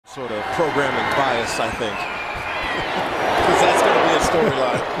Sort of programming bias, I think. Because that's going to be a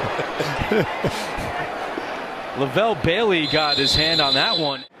storyline. Lavelle Bailey got his hand on that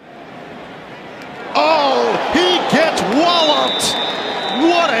one. Oh, he gets walloped.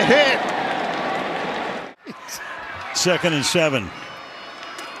 What a hit. 2nd and 7.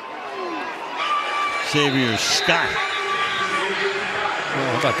 Xavier Scott.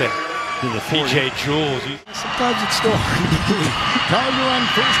 How about that? To the PJ Jules. Sometimes it's still hard to believe. Collier on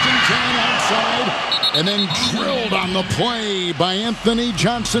 1st and 10 outside, and then drilled on the play by Anthony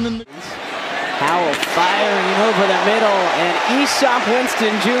Johnson. Howell firing over the middle, and Aesop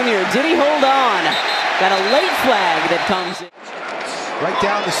Winston Jr. Did he hold on? Got a late flag that comes in. Right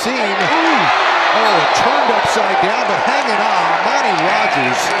down the seam. Oh, it turned upside down, but hanging on. Monty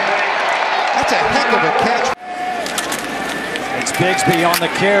Rogers. That's a heck of a catch. It's Bigsby on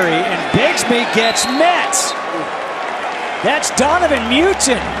the carry, and Bigsby gets met. That's Donovan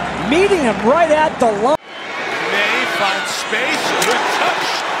Mutin meeting him right at the line. May finds space, good touch,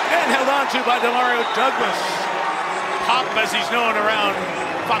 and held on to by Demario Douglas. Pop, as he's known around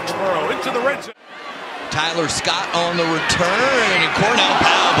Foxborough, into the red zone. Tyler Scott on the return, and Cornell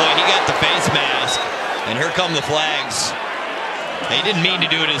Powell, boy, he got the face mask. And here come the flags. They didn't mean to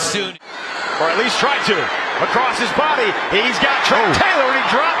do it as soon. Or at least tried to. Across his body, he's got Trent Taylor, and he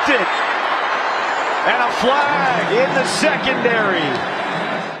dropped it. And a flag in the secondary.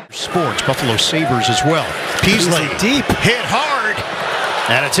 Sports, Buffalo Sabres as well. Peasley deep, hit hard,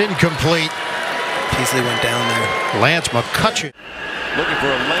 and it's incomplete. Peasley went down there. Lance McCutcheon Looking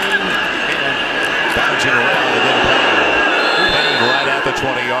for a lane and bouncing around and then Payne right at the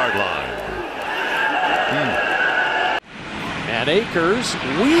 20-yard line. And Akers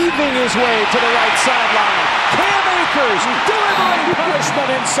weaving his way to the right sideline. Cam Akers delivering punishment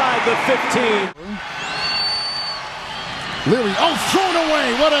inside the 15. Leary, thrown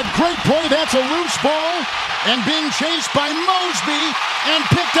away. What a great play. That's a loose ball. And being chased by Mosby and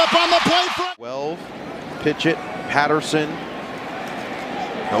picked up on the play front. 12, pitch it, Patterson.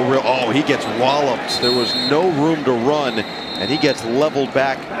 No real, he gets walloped. There was no room to run, and he gets leveled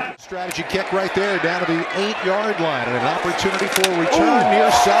back. Strategy kick right there down to the 8-yard line, and an opportunity for a return near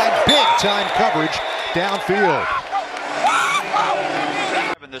side. Big time coverage downfield.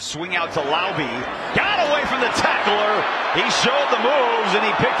 And the swing out to Laube. Got away from the tackler. He showed the moves, and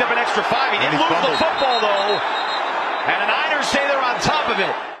he picked up an extra 5. He didn't lose the football, though. And the Niners stay there on top of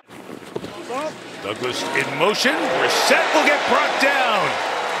it. Douglas in motion. Brissett will get brought down.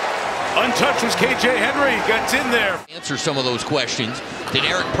 Untouched was KJ Henry. Gets in there. Answer some of those questions.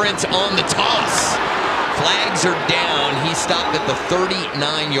 Deneric Prince on the toss. Flags are down. He stopped at the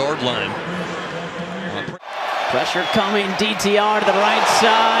 39-yard line. Pressure coming, DTR to the right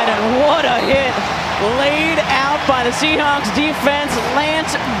side, and what a hit laid out by the Seahawks defense.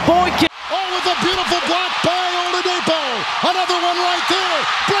 Lance Boykin. With a beautiful block by Oladipo. Another one right there.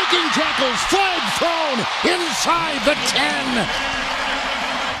 Breaking tackles, flag thrown inside the 10.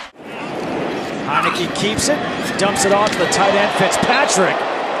 Heineke keeps it, dumps it off to the tight end, Fitzpatrick.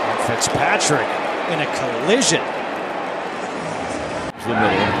 And Fitzpatrick in a collision. the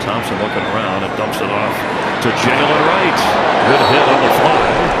middle. Thompson looking around and dumps it off to Jalen Wright. Good hit on the fly.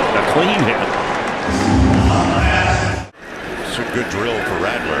 A clean hit. It's a good drill for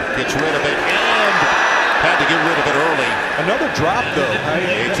Radler. Gets rid of it and had to get rid of it early. Another drop though.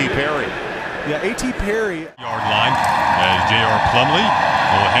 A.T. Perry. Yeah, A.T. Perry. Yard line as J.R. Plumlee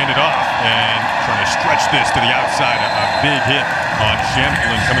will hand it off and trying to stretch this to the outside. A big hit on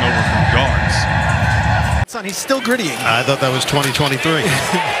Chamberlain coming over from guards. He's still grittying. I thought that was 2023.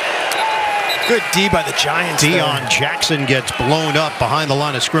 Good D by the Giants. Deion Jackson gets blown up behind the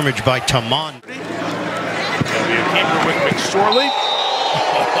line of scrimmage by Taman. There'll be a keeper with McSorley.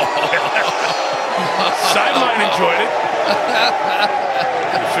 Sideline enjoyed it.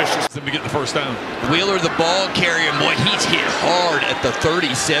 Officials them to get the first down. Wheeler the ball carrier, boy, he's hit hard at the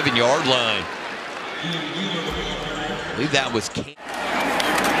 37-yard line. I believe that was King.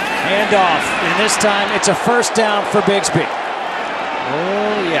 Handoff, and this time it's a first down for Bigsby.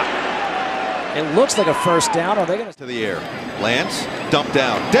 Oh yeah, it looks like a first down. Are they going to the air? Lance dumped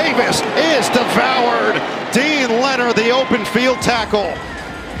down. Davis is devoured. Dean Leonard, the open field tackle.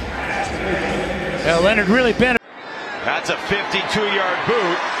 Leonard really bent. That's a 52-yard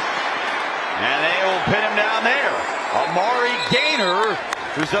boot, and they will pin him down there. Amari Gaynor,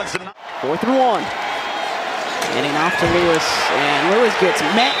 who's done some. 4th and 1. Getting off to Lewis, and Lewis gets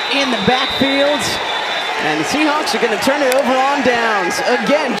met in the backfield, and the Seahawks are going to turn it over on downs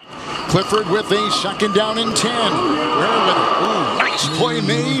again. Clifford with a 2nd down and 10. Nice play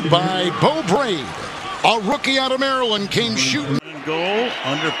made by Bo Braid. A rookie out of Maryland came shooting. Goal,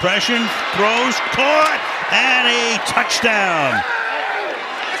 under pressure, throws, caught, and a touchdown.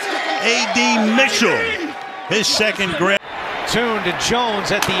 A.D. Mitchell, his second grab. Tuned to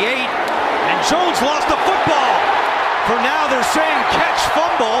Jones at the 8, and Jones lost the football. For now, they're saying catch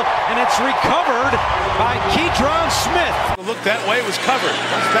fumble, and it's recovered by Keydron Smith. The look that way was covered.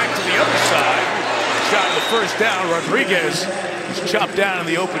 Comes back to the other side. Shot the first down. Rodriguez is chopped down in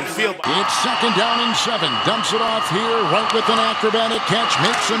the open field. It's 2nd down and 7. Dumps it off here, right with an acrobatic catch.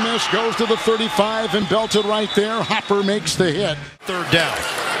 Makes a miss, goes to the 35 and belted right there. Hopper makes the hit. 3rd down.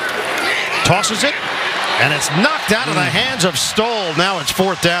 Tosses it, and it's knocked out of the hands of Stoll. Now it's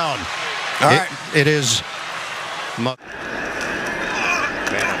 4th down. It is. Man, a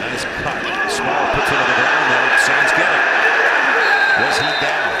nice cut. Small puts it on the ground though. Saints get it. Was he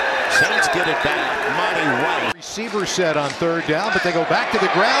down? Saints get it back. Monty White. Receiver set on 3rd down, but they go back to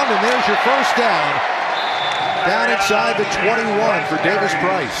the ground, and there's your 1st down. Down inside the 21 for Davis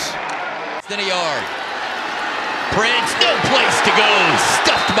Price. Then a yard. Prince, no place to go.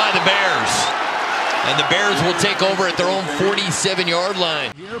 Stuffed by the Bears. And the Bears will take over at their own 47-yard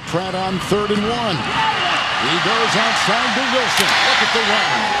line. Here, Pratt on 3rd and 1. He goes outside to Wilson. Look at the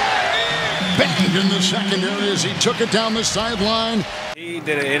run. Banged in the secondary as he took it down the sideline. He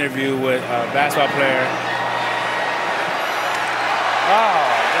did an interview with a basketball player. Oh,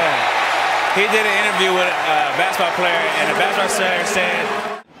 man. He did an interview with a basketball player, and the basketball player said,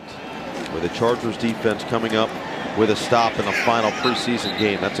 With the Chargers defense coming up with a stop in the final preseason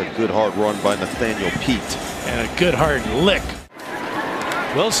game. That's a good hard run by Nathaniel Pete. And a good hard lick.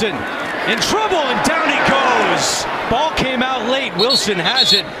 Wilson in trouble, and down he goes. Ball came out late. Wilson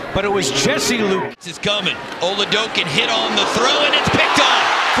has it, but it was Jesse Luke. This is coming. Oladokin hit on the throw, and it's picked off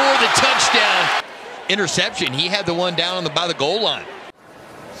for the touchdown. Interception. He had the one down by the goal line.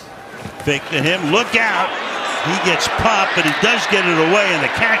 Fake to him. Look out. He gets popped, but he does get it away, and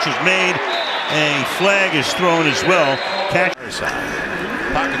the catch is made. A flag is thrown as well. Catch.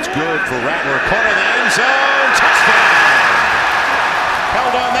 Pocket's good for Rattler. Corner of the end zone. Touchdown.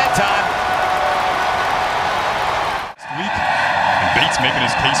 Held on that time. Week. And Bates making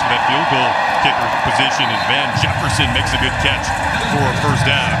his case for that field goal kicker position as Van Jefferson makes a good catch for a 1st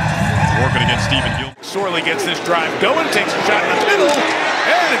down. Working against Stephen Gill. Sorley gets this drive going, takes a shot in the middle,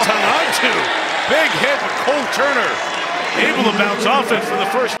 and it's hung on to. Big hit with Cole Turner. Able to bounce off it for the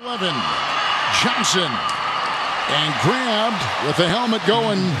first. 11. Johnson. And grabbed with the helmet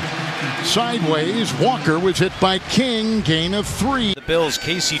going sideways. Walker was hit by King. Gain of 3. The Bills'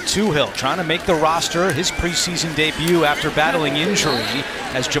 Casey Toohill trying to make the roster. His preseason debut after battling injury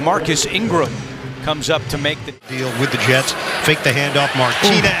as Jamarcus Ingram comes up to make the deal with the Jets. Fake the handoff.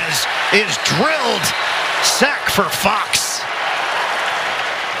 Martinez is drilled. Sack for Fox.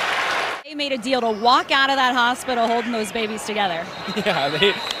 They made a deal to walk out of that hospital holding those babies together.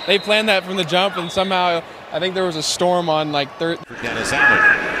 yeah, they planned that from the jump, and somehow I think there was a storm on like 3rd. Dennis Allen.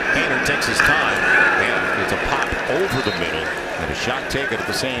 Tanner takes his time. And it's a pop over the middle. And a shot taken at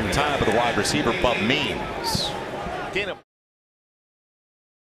the same time by the wide receiver, Bub Means.